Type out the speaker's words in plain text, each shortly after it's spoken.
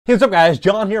Hey, what's up guys,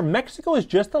 John here. Mexico has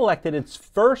just elected its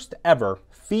first ever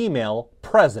female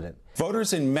president.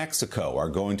 Voters in Mexico are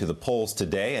going to the polls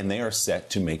today and they are set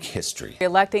to make history.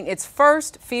 Electing its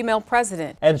first female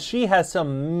president. And she has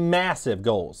some massive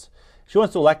goals. She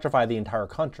wants to electrify the entire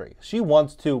country. She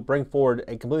wants to bring forward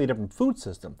a completely different food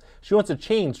system. She wants to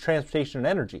change transportation and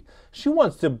energy. She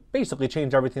wants to basically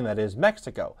change everything that is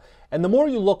Mexico. And the more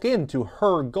you look into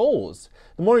her goals,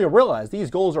 the more you realize these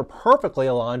goals are perfectly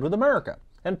aligned with America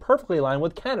and perfectly aligned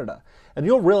with Canada. And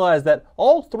you'll realize that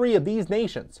all three of these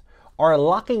nations are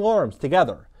locking arms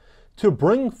together to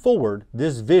bring forward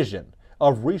this vision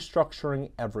of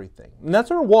restructuring everything. And that's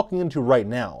what we're walking into right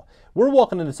now. We're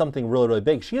walking into something really, really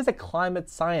big. She is a climate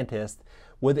scientist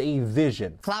with a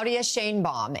vision. Claudia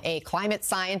Sheinbaum, a climate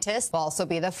scientist, will also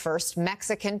be the first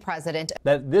Mexican president.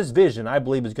 That this vision, I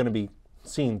believe, is going to be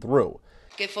seen through.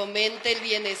 Que fomente el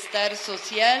bienestar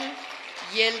social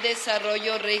y el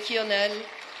desarrollo regional,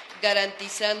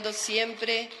 garantizando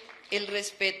siempre el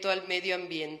respeto al medio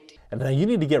ambiente. And now you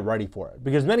need to get ready for it,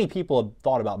 because many people have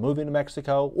thought about moving to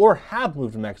Mexico or have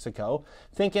moved to Mexico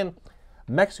thinking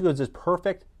Mexico is this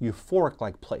perfect,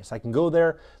 euphoric-like place. I can go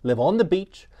there, live on the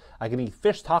beach, I can eat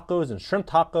fish tacos and shrimp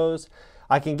tacos,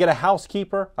 I can get a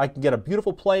housekeeper, I can get a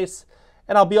beautiful place,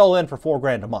 and I'll be all in for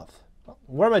 $4,000 a month.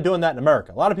 Where am I doing that in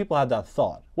America? A lot of people have that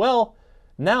thought. Well,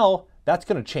 now that's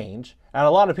going to change, and a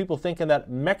lot of people thinking that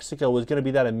Mexico is going to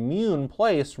be that immune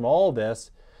place from all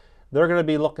this, they're going to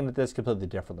be looking at this completely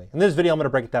differently. In this video, I'm going to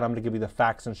break it down. I'm going to give you the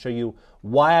facts and show you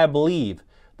why I believe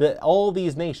that all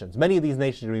these nations, many of these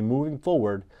nations, are going to be moving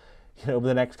forward over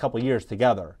the next couple of years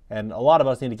together. And a lot of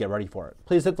us need to get ready for it.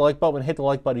 Please hit the like button. Hit the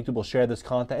like button. YouTube will share this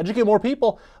content. Educate more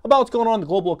people about what's going on in the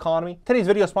global economy. Today's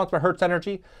video is sponsored by Hertz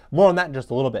Energy. More on that in just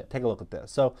a little bit. Take a look at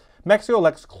this. So Mexico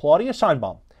elects Claudia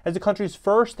Sheinbaum as the country's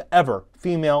first ever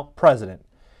female president.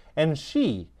 And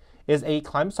she is a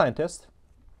climate scientist.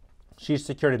 She's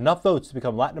secured enough votes to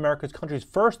become Latin America's country's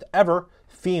first ever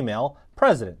female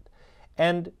president.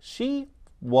 And she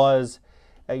was,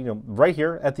 right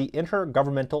here at the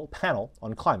Intergovernmental Panel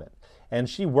on Climate. And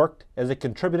she worked as a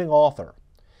contributing author.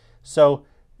 So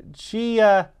she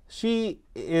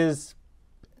is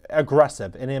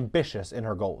aggressive and ambitious in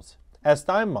her goals. As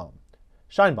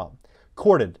Sheinbaum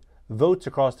courted votes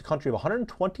across the country of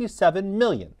 127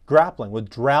 million grappling with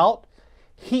drought,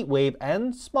 heat wave,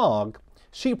 and smog,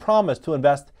 she promised to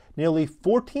invest nearly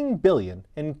 $14 billion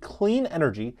in clean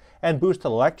energy and boost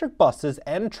electric buses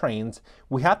and trains.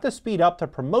 We have to speed up the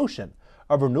promotion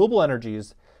of renewable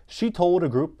energies, she told a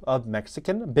group of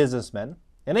Mexican businessmen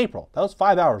in April. That was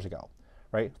 5 hours ago,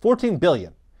 right? $14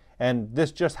 billion. And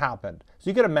this just happened. So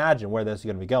you can imagine where this is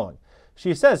going to be going.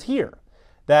 She says here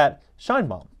that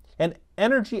Sheinbaum, an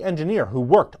energy engineer who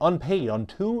worked unpaid on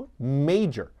two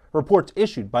major reports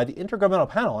issued by the Intergovernmental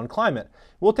Panel on Climate,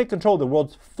 will take control of the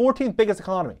world's 14th biggest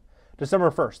economy,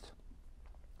 December 1st,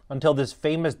 until this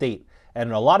famous date.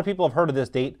 And a lot of people have heard of this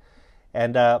date,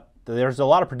 and there's a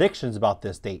lot of predictions about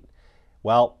this date.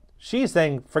 Well, she's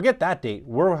saying, forget that date.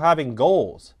 We're having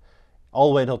goals all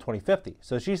the way until 2050.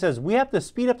 So she says, we have to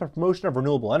speed up the promotion of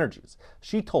renewable energies.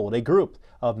 She told a group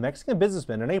of Mexican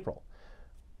businessmen in April.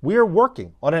 We are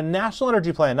working on a national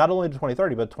energy plan, not only to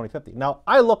 2030, but 2050. Now,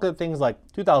 I look at things like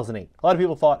 2008. A lot of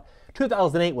people thought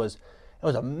 2008 was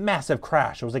a massive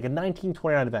crash. It was like a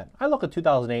 1929 event. I look at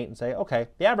 2008 and say, okay,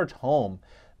 the average home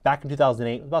back in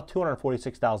 2008 was about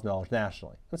 $246,000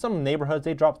 nationally. In some neighborhoods,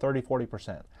 they dropped 30,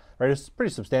 40%, right? It's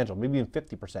pretty substantial, maybe even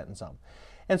 50% in some.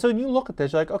 And so when you look at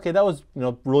this, you're like, okay, that was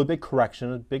really big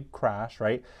correction, a big crash,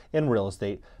 right, in real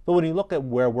estate. But when you look at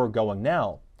where we're going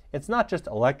now, it's not just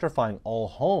electrifying all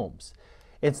homes.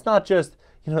 It's not just,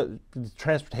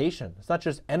 transportation. It's not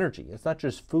just energy. It's not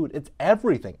just food. It's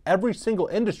everything. Every single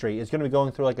industry is going to be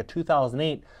going through like a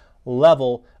 2008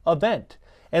 level event.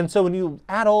 And so when you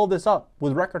add all this up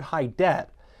with record high debt,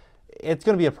 it's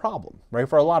going to be a problem, right,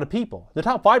 for a lot of people. The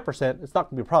top 5%, it's not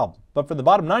going to be a problem. But for the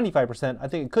bottom 95%, I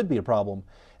think it could be a problem.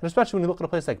 And especially when you look at a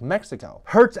place like Mexico.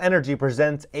 Hertz Energy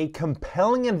presents a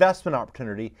compelling investment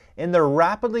opportunity in the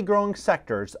rapidly growing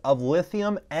sectors of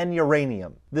lithium and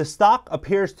uranium. The stock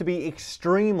appears to be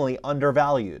extremely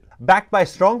undervalued. Backed by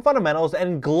strong fundamentals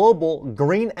and global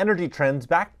green energy trends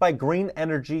backed by green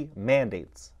energy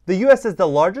mandates. The U.S. is the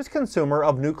largest consumer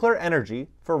of nuclear energy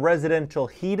for residential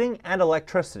heating and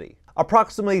electricity.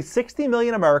 Approximately 60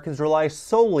 million Americans rely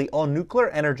solely on nuclear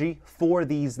energy for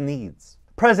these needs.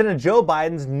 President Joe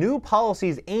Biden's new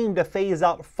policies aim to phase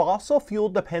out fossil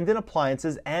fuel-dependent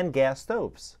appliances and gas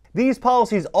stoves. These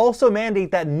policies also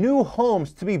mandate that new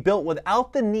homes to be built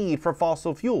without the need for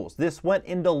fossil fuels. This went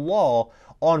into law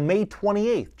on May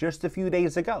 28th, just a few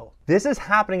days ago. This is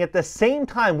happening at the same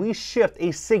time we shift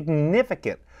a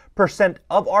significant percent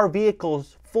of our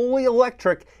vehicles fully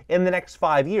electric in the next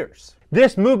 5 years.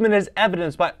 This movement is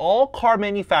evidenced by all car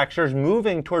manufacturers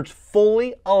moving towards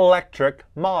fully electric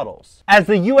models. As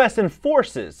the U.S.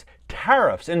 enforces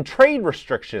tariffs and trade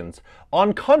restrictions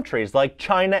on countries like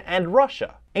China and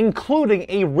Russia, including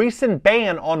a recent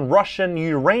ban on Russian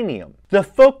uranium, the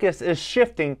focus is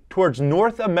shifting towards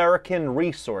North American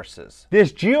resources.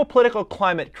 This geopolitical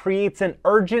climate creates an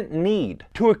urgent need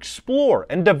to explore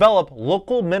and develop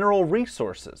local mineral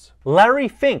resources. Larry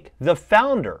Fink, the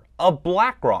founder of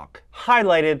BlackRock,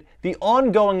 highlighted the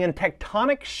ongoing and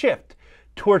tectonic shift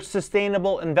towards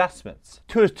sustainable investments.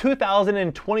 To his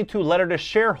 2022 letter to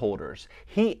shareholders,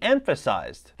 he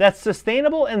emphasized that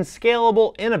sustainable and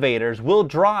scalable innovators will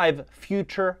drive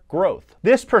future growth.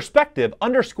 This perspective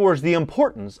underscores the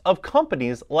importance of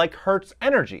companies like Hertz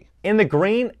Energy in the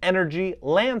green energy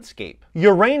landscape.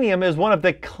 Uranium is one of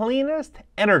the cleanest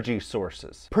energy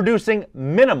sources, producing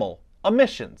minimal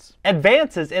emissions.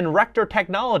 Advances in reactor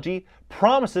technology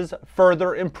promises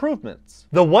further improvements.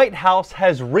 The White House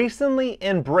has recently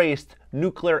embraced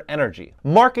nuclear energy,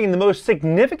 marking the most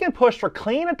significant push for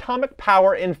clean atomic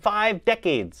power in 5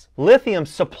 decades. Lithium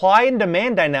supply and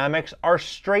demand dynamics are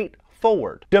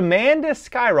straightforward. Demand is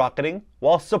skyrocketing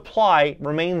while supply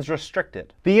remains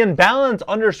restricted. The imbalance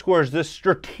underscores the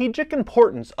strategic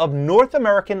importance of North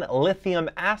American lithium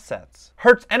assets.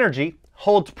 Hertz Energy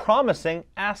holds promising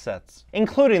assets,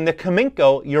 including the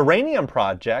Cominco uranium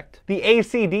project, the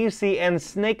AC/DC and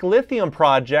Snake lithium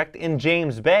project in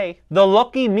James Bay, the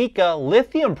Lucky Mika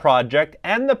lithium project,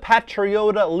 and the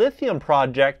Patriota lithium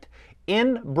project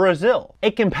in Brazil. A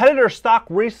competitor stock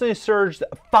recently surged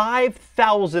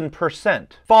 5,000%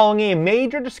 following a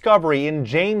major discovery in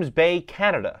James Bay,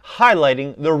 Canada,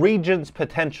 highlighting the region's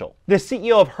potential. The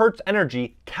CEO of Hertz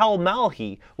Energy, Cal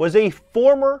Malhi, was a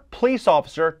former police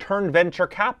officer turned venture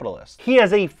capitalist. He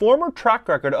has a former track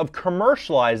record of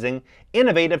commercializing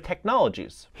innovative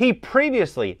technologies. He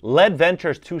previously led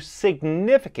ventures to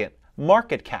significant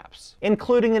market caps,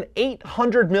 including an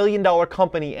 $800 million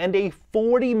company and a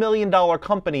 $40 million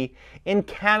company in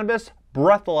cannabis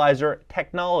breathalyzer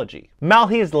technology.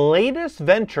 Malhi's latest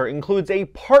venture includes a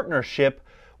partnership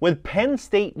with Penn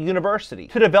State University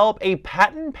to develop a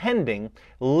patent-pending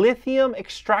lithium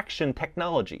extraction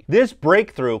technology. This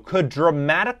breakthrough could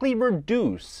dramatically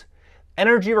reduce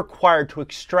energy required to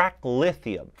extract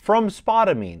lithium from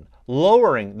spodumene,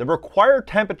 lowering the required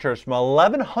temperatures from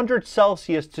 1100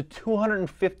 Celsius to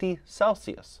 250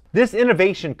 Celsius. This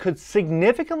innovation could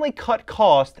significantly cut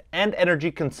cost and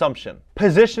energy consumption,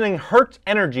 positioning Hertz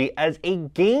Energy as a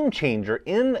game changer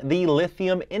in the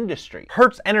lithium industry.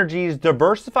 Hertz Energy's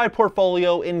diversified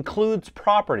portfolio includes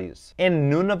properties in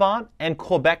Nunavut and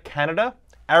Quebec, Canada,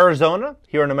 Arizona,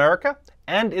 here in America,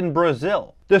 and in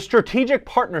Brazil. The strategic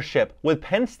partnership with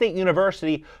Penn State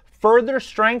University further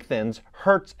strengthens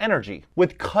Hertz Energy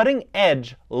with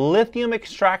cutting-edge lithium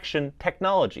extraction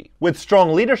technology. With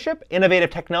strong leadership,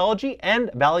 innovative technology, and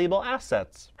valuable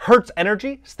assets, Hertz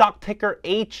Energy, stock ticker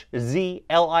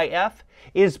HZLIF,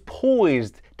 is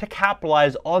poised to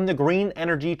capitalize on the green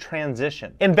energy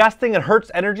transition. Investing in Hertz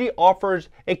Energy offers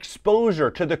exposure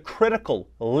to the critical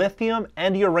lithium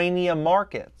and uranium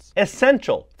markets,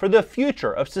 essential for the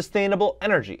future of sustainable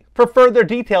energy. For further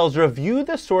details, review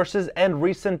the sources and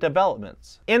recent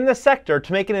developments in the sector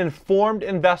to make an informed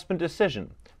investment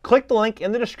decision. Click the link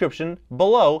in the description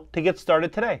below to get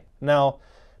started today. Now,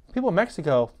 people in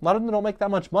Mexico, a lot of them don't make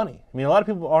that much money. I mean, a lot of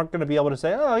people aren't going to be able to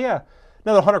say, oh yeah,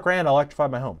 another 100 grand, I'll electrify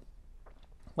my home.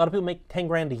 A lot of people make 10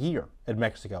 grand a year in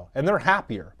Mexico, and they're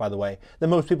happier, by the way, than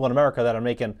most people in America that are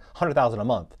making 100,000 a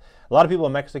month. A lot of people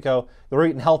in Mexico, they're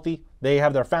eating healthy, they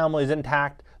have their families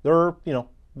intact,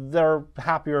 they're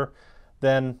happier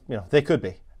than they could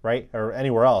be, right, or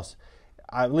anywhere else.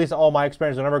 At least all my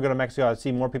experience, whenever I go to Mexico, I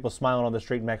see more people smiling on the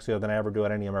street in Mexico than I ever do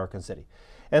at any American city.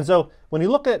 And so when you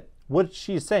look at what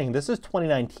she's saying, this is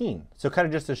 2019, so kind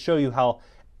of just to show you how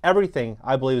everything,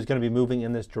 I believe, is going to be moving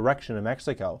in this direction in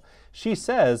Mexico. She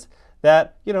says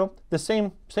that, the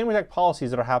same exact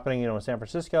policies that are happening, in San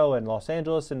Francisco and Los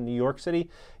Angeles and New York City,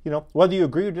 whether you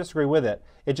agree or disagree with it,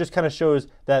 it just kind of shows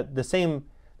that the same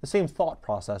thought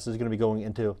process is going to be going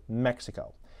into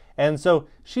Mexico. And so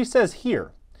she says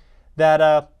here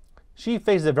that she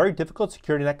faces a very difficult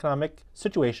security and economic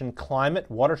situation, climate,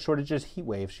 water shortages, heat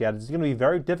waves. She added, it's going to be a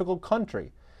very difficult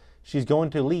country. She's going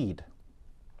to lead.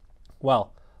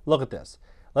 Well, look at this.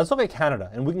 Let's look at Canada,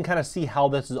 and we can kind of see how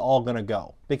this is all going to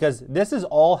go, because this is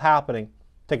all happening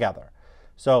together.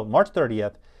 So March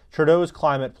 30th, Trudeau's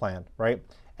climate plan, right?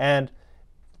 And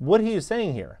what he is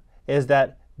saying here is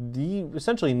that you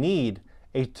essentially need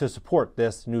to support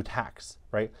this new tax,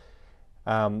 right?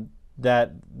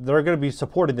 That they're going to be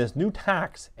supporting this new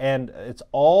tax, and it's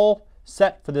all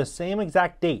set for the same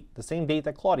exact date, the same date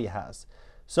that Claudia has.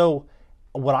 So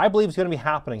what I believe is going to be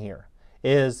happening here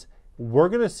is we're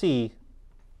going to see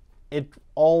it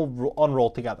all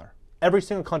unroll together. Every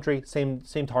single country, same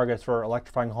targets for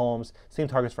electrifying homes, same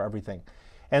targets for everything.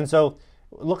 And so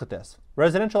look at this.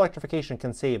 Residential electrification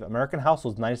can save American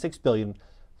households $96 billion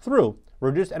through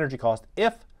reduced energy costs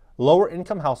if lower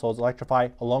income households electrify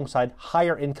alongside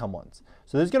higher income ones.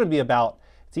 So this is going to be about,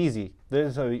 it's easy,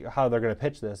 this is how they're going to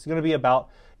pitch this. It's going to be about,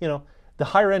 the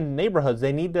higher end neighborhoods,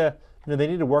 they need to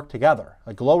work together.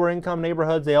 Like lower income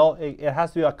neighborhoods, it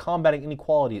has to be about combating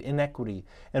inequality, inequity,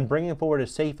 and bringing forward a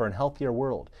safer and healthier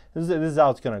world. This is how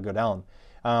it's going to go down.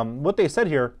 What they said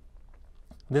here,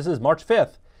 this is March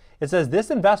 5th. It says this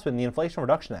investment in the Inflation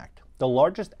Reduction Act, the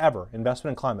largest ever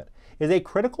investment in climate, is a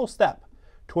critical step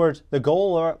towards the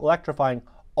goal of electrifying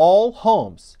all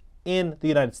homes in the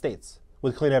United States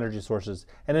with clean energy sources,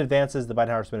 and advances the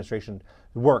Biden-Harris administration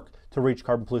work to reach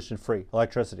carbon pollution-free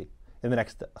electricity in the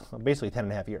next basically 10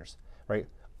 and a half years, right?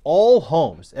 All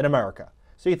homes in America.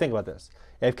 So you think about this.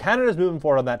 If Canada's moving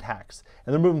forward on that tax,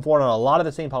 and they're moving forward on a lot of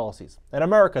the same policies, and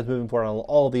America is moving forward on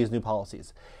all of these new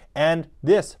policies, and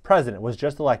this president was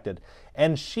just elected,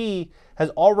 and she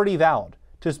has already vowed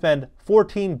to spend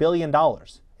 $14 billion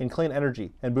in clean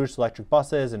energy and boost electric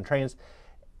buses and trains,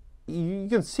 you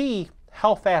can see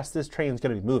how fast this train is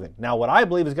going to be moving. Now, what I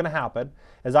believe is going to happen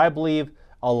is I believe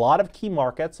a lot of key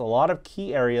markets, a lot of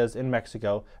key areas in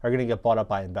Mexico are going to get bought up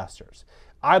by investors.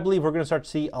 I believe we're going to start to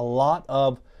see a lot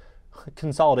of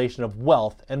consolidation of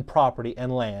wealth and property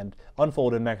and land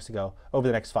unfold in Mexico over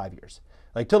the next 5 years.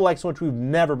 Like to the likes of which we've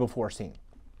never before seen.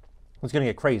 It's going to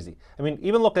get crazy. I mean,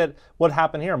 even look at what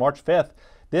happened here March 5th.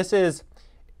 This is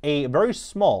a very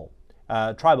small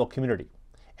tribal community.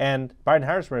 And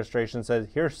Biden-Harris administration says,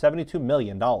 here's $72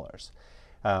 million.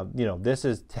 This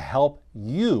is to help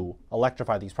you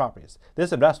electrify these properties.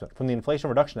 This investment from the Inflation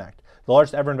Reduction Act, the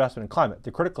largest ever investment in climate,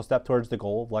 the critical step towards the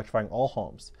goal of electrifying all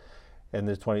homes in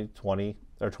this 2020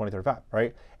 or 2035,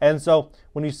 right? And so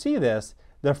when you see this,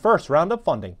 the first round of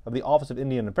funding of the Office of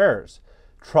Indian Affairs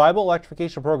Tribal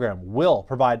Electrification Program will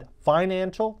provide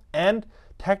financial and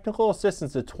technical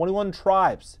assistance to 21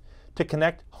 tribes to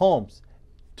connect homes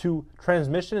to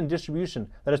transmission and distribution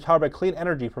that is powered by clean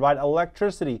energy, provide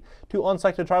electricity to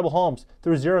unsighted tribal homes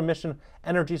through zero-emission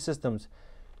energy systems,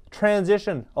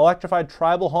 transition electrified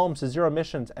tribal homes to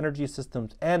zero-emissions energy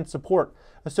systems, and support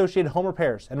associated home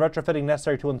repairs and retrofitting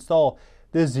necessary to install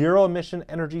the zero-emission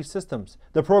energy systems.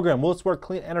 The program will support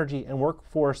clean energy and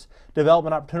workforce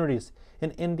development opportunities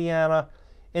in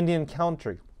Indian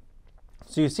country.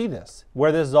 So you see this,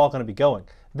 where this is all going to be going.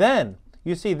 Then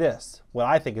you see this, what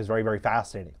I think is very, very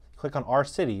fascinating. Click on our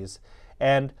cities,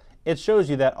 and it shows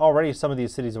you that already some of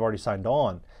these cities have already signed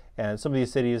on. And some of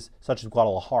these cities, such as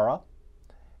Guadalajara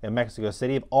and Mexico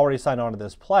City, have already signed on to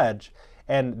this pledge.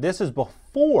 And this is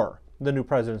before the new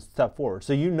president stepped forward.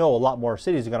 So you know a lot more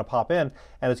cities are going to pop in,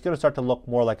 and it's going to start to look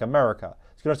more like America.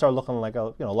 It's going to start looking like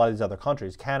a lot of these other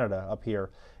countries, Canada up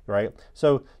here, right?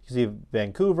 So you see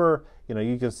Vancouver,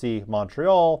 you can see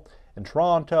Montreal and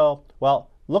Toronto.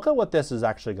 Well, look at what this is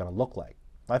actually going to look like.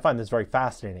 I find this very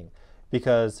fascinating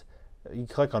because you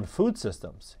click on food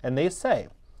systems, and they say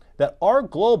that our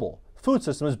global food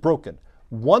system is broken.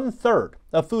 1/3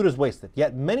 of food is wasted,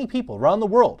 yet many people around the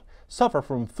world suffer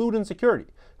from food insecurity.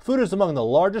 Food is among the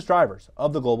largest drivers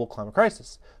of the global climate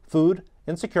crisis. Food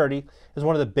insecurity is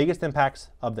one of the biggest impacts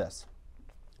of this.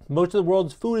 Most of the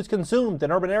world's food is consumed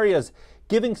in urban areas,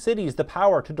 giving cities the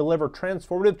power to deliver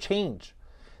transformative change.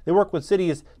 They work with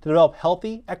cities to develop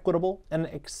healthy, equitable, and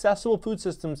accessible food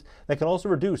systems that can also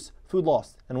reduce food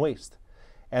loss and waste.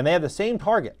 And they have the same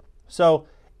target. So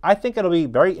I think it'll be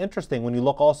very interesting when you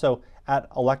look also at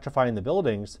electrifying the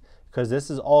buildings, because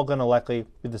this is all going to likely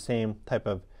be the same type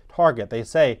of target. They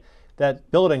say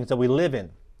that buildings that we live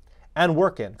in and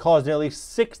work in cause nearly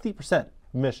 60%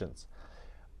 emissions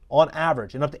on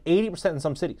average, and up to 80% in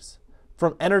some cities.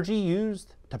 From energy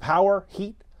used to power,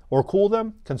 heat, or cool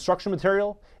them, construction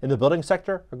material in the building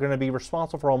sector are going to be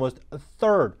responsible for almost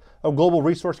 1/3 of global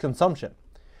resource consumption.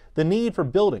 The need for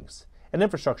buildings and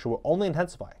infrastructure will only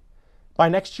intensify. By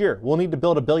next year, we'll need to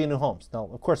build 1 billion new homes. Now,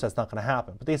 of course, that's not going to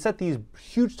happen, but they set these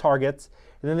huge targets,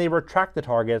 and then they retract the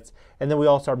targets, and then we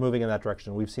all start moving in that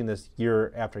direction. We've seen this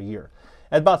year after year.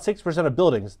 And about 6% of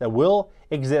buildings that will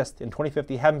exist in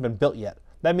 2050 haven't been built yet.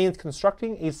 That means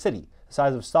constructing a city the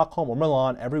size of Stockholm or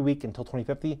Milan every week until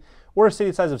 2050, or a city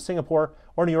the size of Singapore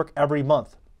or New York every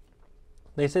month.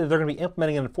 They say that they're going to be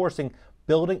implementing and enforcing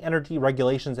building energy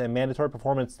regulations and mandatory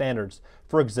performance standards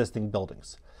for existing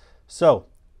buildings. So,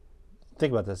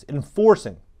 think about this,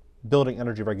 enforcing building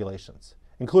energy regulations,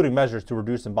 including measures to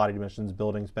reduce embodied emissions,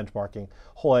 buildings, benchmarking,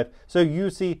 whole life. So you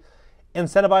see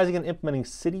incentivizing and implementing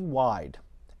citywide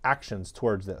actions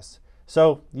towards this.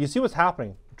 So you see what's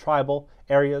happening in tribal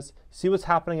areas, see what's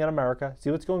happening in America, see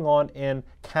what's going on in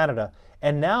Canada.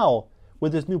 And now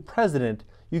with this new president,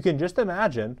 you can just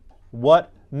imagine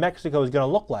what Mexico is going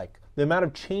to look like, the amount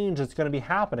of change that's going to be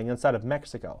happening inside of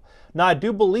Mexico. Now, I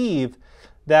do believe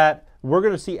that we're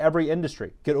going to see every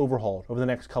industry get overhauled over the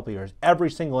next couple of years, every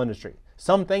single industry.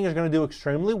 Some things are going to do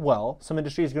extremely well. Some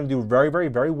industries are going to do very, very,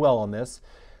 very well on this.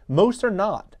 Most are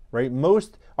not, right?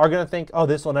 Most are going to think, oh,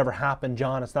 this will never happen,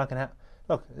 John. It's not going to happen.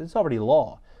 Look, it's already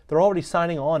law. They're already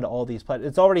signing on to all these plans.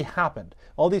 It's already happened.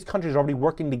 All these countries are already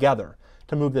working together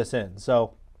to move this in.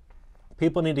 So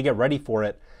people need to get ready for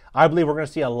it. I believe we're going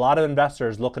to see a lot of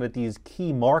investors looking at these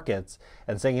key markets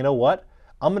and saying, you know what?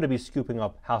 I'm going to be scooping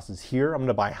up houses here. I'm going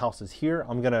to buy houses here.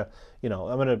 I'm going to, I'm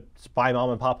going to buy mom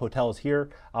and pop hotels here.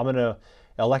 I'm going to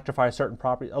electrify certain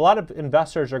properties. A lot of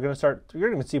investors are going to start, you're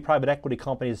going to see private equity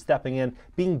companies stepping in,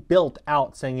 being built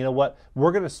out, saying, you know what,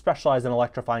 we're going to specialize in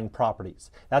electrifying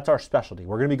properties. That's our specialty.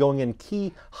 We're going to be going in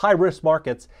key high-risk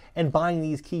markets and buying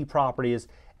these key properties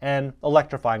and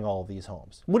electrifying all of these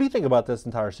homes. What do you think about this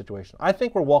entire situation? I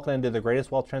think we're walking into the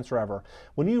greatest wealth transfer ever.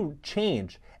 When you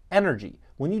change energy,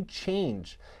 when you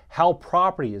change how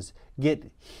properties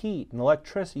get heat and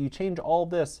electricity, you change all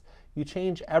this, you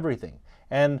change everything.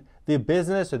 And the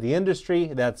business or the industry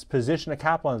that's positioned to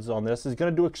capitalize on this is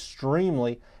going to do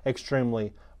extremely,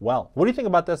 extremely well. What do you think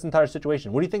about this entire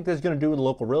situation? What do you think this is going to do with the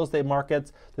local real estate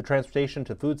markets, the transportation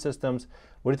to food systems?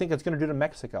 What do you think it's going to do to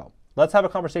Mexico? Let's have a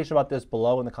conversation about this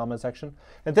below in the comment section.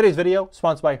 And today's video,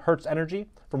 sponsored by Hertz Energy.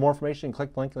 For more information,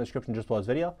 click the link in the description just below this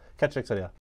video. Catch you next video.